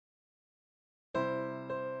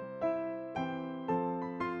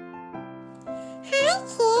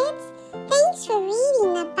Thanks for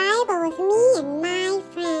reading the Bible with me and my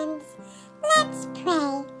friends. Let's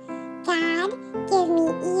pray. God, give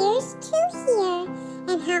me ears to hear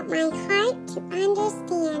and help my heart to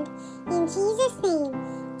understand. In Jesus' name,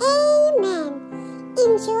 amen.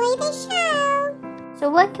 Enjoy the show. So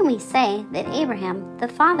what can we say that Abraham, the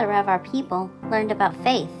father of our people, learned about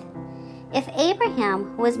faith? If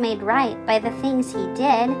Abraham was made right by the things he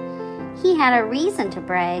did, he had a reason to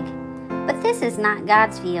brag. But this is not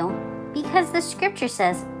God's view, because the scripture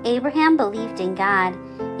says Abraham believed in God,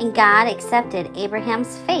 and God accepted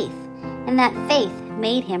Abraham's faith, and that faith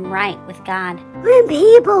made him right with God. When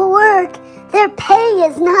people work, their pay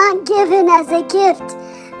is not given as a gift,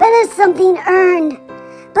 but as something earned.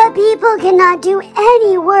 But people cannot do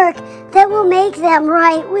any work that will make them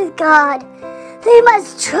right with God. They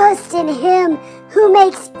must trust in Him who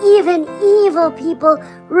makes even evil people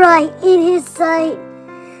right in His sight.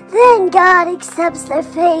 Then God accepts their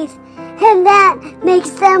faith, and that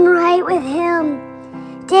makes them right with Him.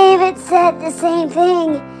 David said the same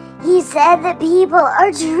thing. He said that people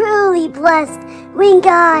are truly blessed when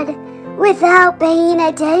God, without paying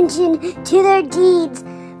attention to their deeds,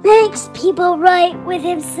 makes people right with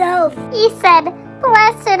Himself. He said,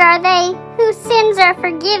 "Blessed are they whose sins are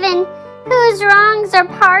forgiven, whose wrongs are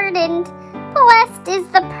pardoned. Blessed is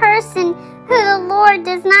the person who the Lord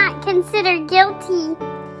does not consider guilty."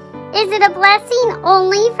 Is it a blessing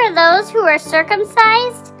only for those who are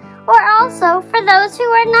circumcised, or also for those who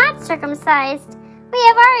are not circumcised? We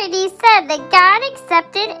have already said that God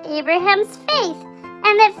accepted Abraham's faith,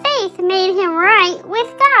 and that faith made him right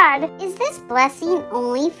with God. Is this blessing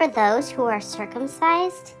only for those who are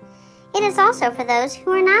circumcised? It is also for those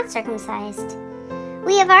who are not circumcised.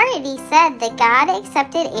 We have already said that God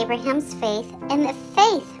accepted Abraham's faith, and that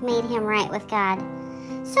faith made him right with God.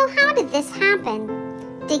 So how did this happen?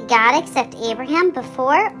 Did God accept Abraham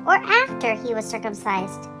before or after he was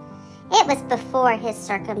circumcised? It was before his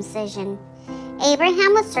circumcision.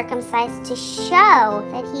 Abraham was circumcised to show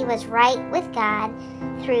that he was right with God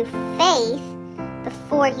through faith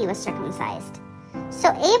before he was circumcised. So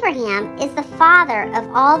Abraham is the father of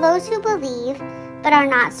all those who believe but are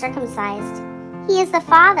not circumcised. He is the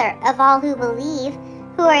father of all who believe,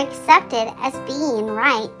 who are accepted as being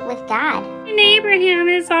right with God. And Abraham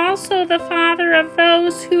is also the father of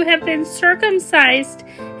those who have been circumcised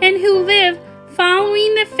and who live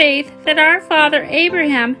following the faith that our father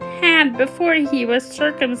Abraham had before he was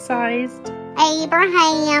circumcised.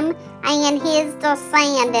 Abraham and his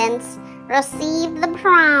descendants received the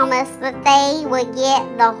promise that they would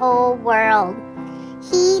get the whole world.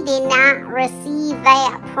 He did not receive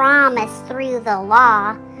that promise through the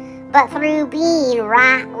law, but through being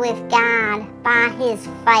right with God by his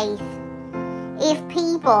faith. If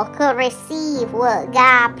people could receive what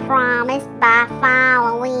God promised by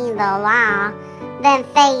following the law, then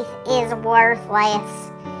faith is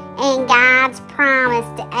worthless, and God's promise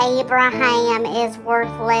to Abraham is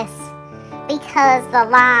worthless, because the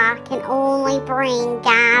law can only bring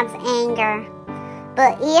God's anger.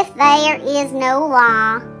 But if there is no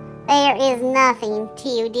law, there is nothing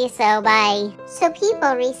to disobey. So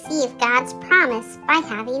people receive God's promise by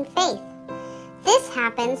having faith. This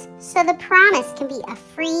happens so the promise can be a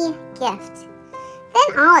free gift.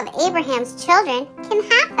 Then all of Abraham's children can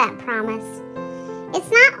have that promise. It's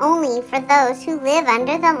not only for those who live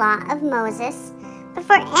under the law of Moses, but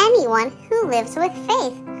for anyone who lives with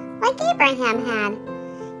faith, like Abraham had.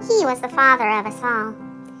 He was the father of us all.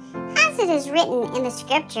 As it is written in the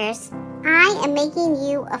scriptures, "I am making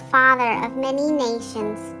you a father of many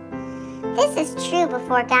nations." This is true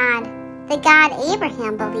before God, the God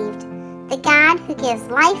Abraham believed, the God who gives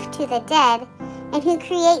life to the dead and who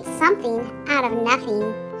creates something out of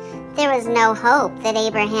nothing. There was no hope that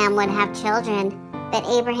Abraham would have children, but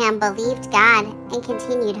Abraham believed God and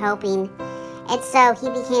continued hoping, and so he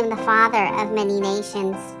became the father of many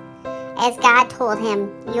nations. As God told him,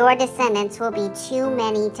 "Your descendants will be too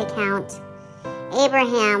many to count."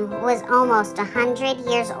 Abraham was almost 100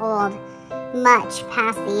 years old, much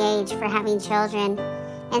past the age for having children,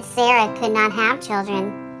 and Sarah could not have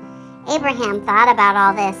children. Abraham thought about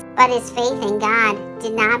all this, but his faith in God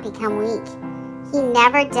did not become weak. He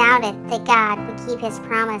never doubted that God would keep his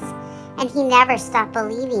promise, and he never stopped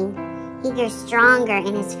believing. He grew stronger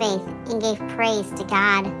in his faith and gave praise to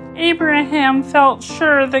God. Abraham felt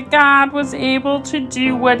sure that God was able to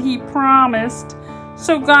do what he promised,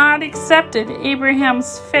 so God accepted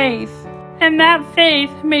Abraham's faith, and that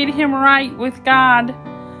faith made him right with God.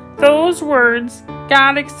 Those words,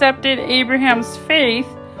 "God accepted Abraham's faith,"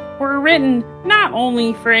 were written not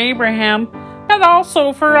only for Abraham, but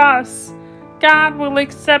also for us. God will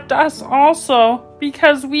accept us also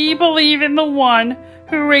because we believe in the one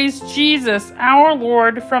who raised Jesus, our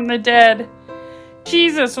Lord, from the dead.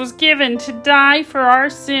 Jesus was given to die for our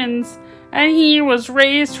sins, and he was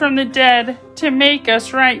raised from the dead to make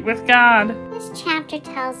us right with God. This chapter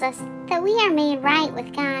tells us that we are made right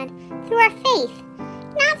with God through our faith,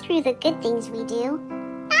 not through the good things we do,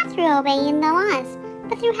 not through obeying the laws,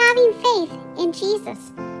 but through having faith in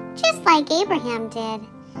Jesus, just like Abraham did.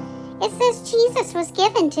 It says Jesus was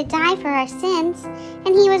given to die for our sins, and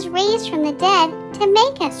he was raised from the dead to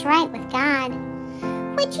make us right with God.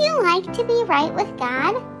 Would you like to be right with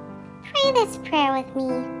God? Pray this prayer with me.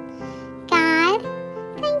 God,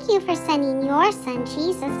 thank you for sending your son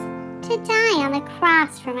Jesus to die on the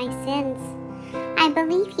cross for my sins. I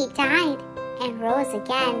believe he died and rose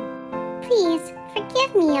again. Please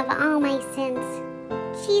forgive me of all my sins.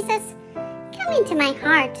 Jesus, come into my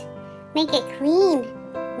heart. Make it clean,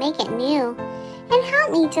 make it new, and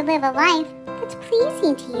help me to live a life that's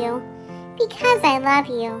pleasing to you because I love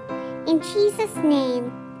you. In Jesus'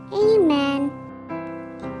 name, amen.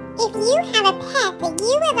 If you have a pet that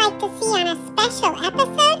you would like to see on a special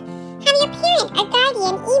episode, have your parent or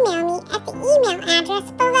guardian email me at the email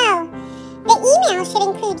address below. The email should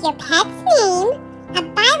include your pet's name, a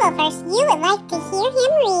Bible verse you would like to hear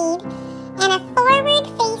him read, and a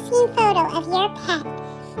forward-facing photo of your pet.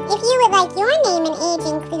 If you would like your name and age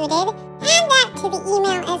included, add that to the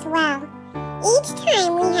email as well. Each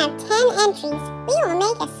time we have 10 entries, we will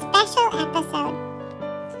make a special episode.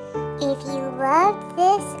 If you loved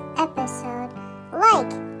this episode,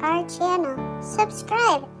 like our channel,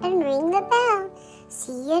 subscribe, and ring the bell.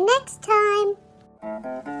 See you next time.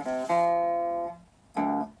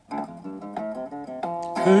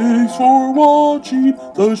 Thanks for watching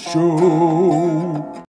the show.